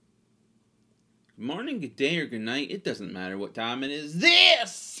morning, good day, or good night. It doesn't matter what time it is.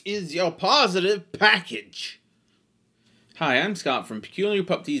 This is your positive package. Hi, I'm Scott from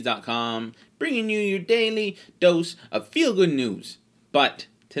PeculiarPupTees.com, bringing you your daily dose of feel-good news. But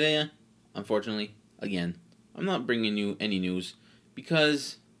today, unfortunately, again, I'm not bringing you any news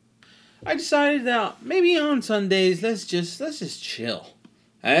because I decided that maybe on Sundays let's just chill.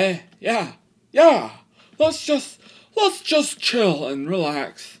 Yeah. Let's just chill and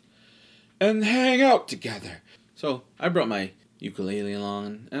relax and hang out together. So I brought my ukulele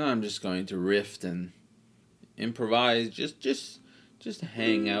along, and I'm just going to riff and improvise, just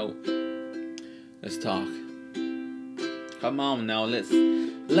hang out. Let's talk. Come on now, let's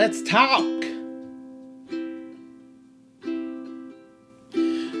talk.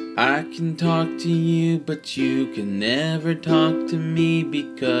 I can talk to you, but you can never talk to me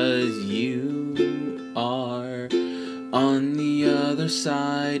because you are on the other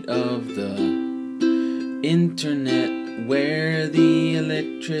side of the internet where the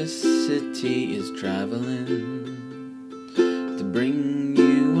electricity is traveling to bring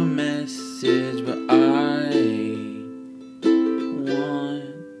you a message, but I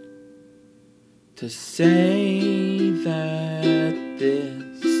want to say that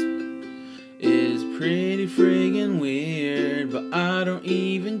this is pretty friggin' weird, but I don't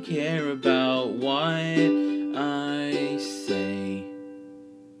even care about what I say.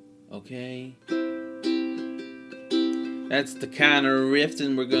 Okay? That's the kind of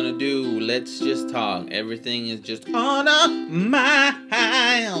riffing we're gonna do. Let's just talk. Everything is just on my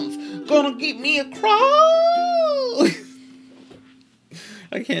hands. Gonna get me a crow.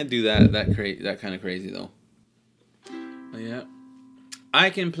 I can't do that kind of crazy though. But yeah. I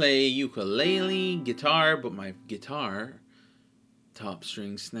can play ukulele, guitar, but my guitar top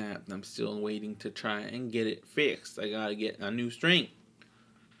string snapped. I'm still waiting to try and get it fixed. I gotta get a new string.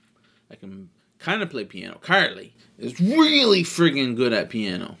 I can kind of play piano. Carly is really friggin' good at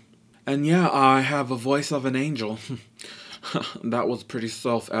piano. And yeah, I have a voice of an angel. That was pretty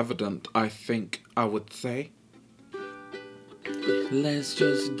self-evident, I think I would say. Let's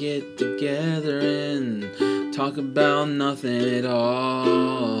just get together and talk about nothing at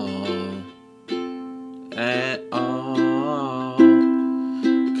all. At all.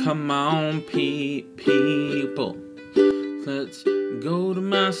 Come on, people. Let's go to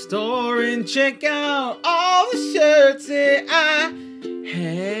my store and check out all the shirts that I have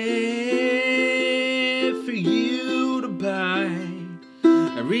for you to buy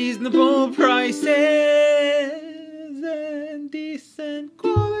at reasonable prices and decent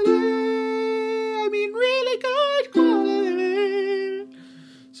quality. I mean really good quality.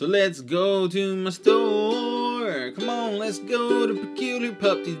 So let's go to my store. Come on, let's go to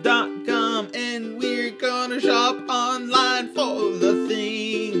PeculiarPupTees.com and we're gonna shop online for the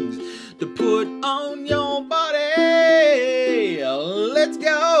things to put on your body. Let's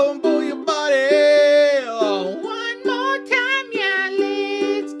go and pull your body. Oh, one more time, yeah,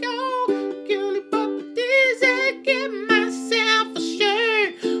 let's go. PeculiarPupTees and get myself a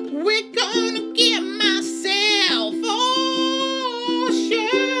shirt. We're gonna get myself a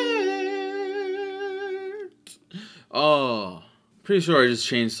shirt. Oh, pretty sure I just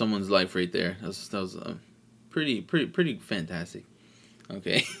changed someone's life right there. That was pretty fantastic.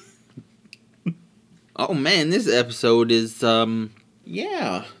 Okay. Oh man, this episode is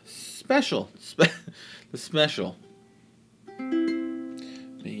special. The special.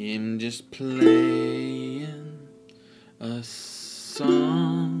 I'm just playing a song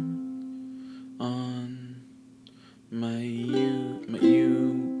on my ukulele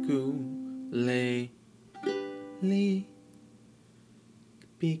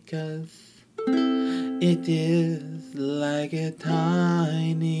because it is like a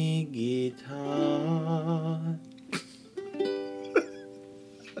tiny guitar.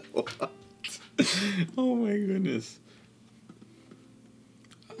 What? Oh my goodness.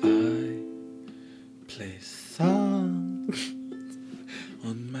 I play songs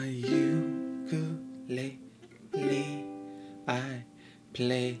on my ukulele. I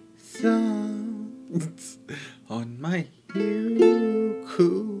play songs on my ukulele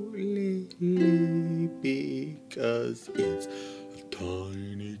because it's a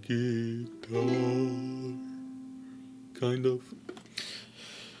tiny guitar. Kind of.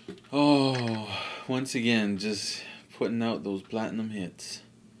 Oh, once again, just putting out those platinum hits.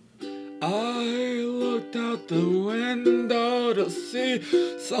 I looked out the window to see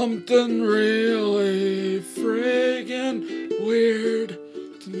something really friggin' weird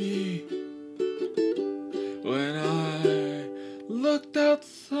to me. When I looked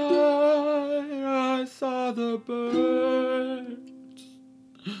outside, I saw the birds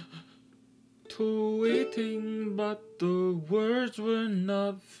poeting, but the words were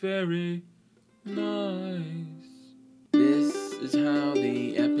not very nice. This is how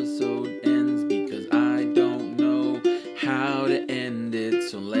the episode ends because I don't know how to end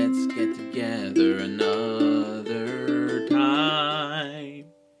it. So let's get together another time.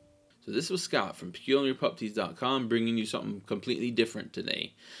 So this was Scott from PeculiarPupTees.com bringing you something completely different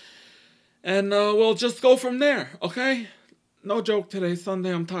today. And we'll just go from there, okay? No joke today,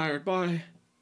 Sunday, I'm tired, bye.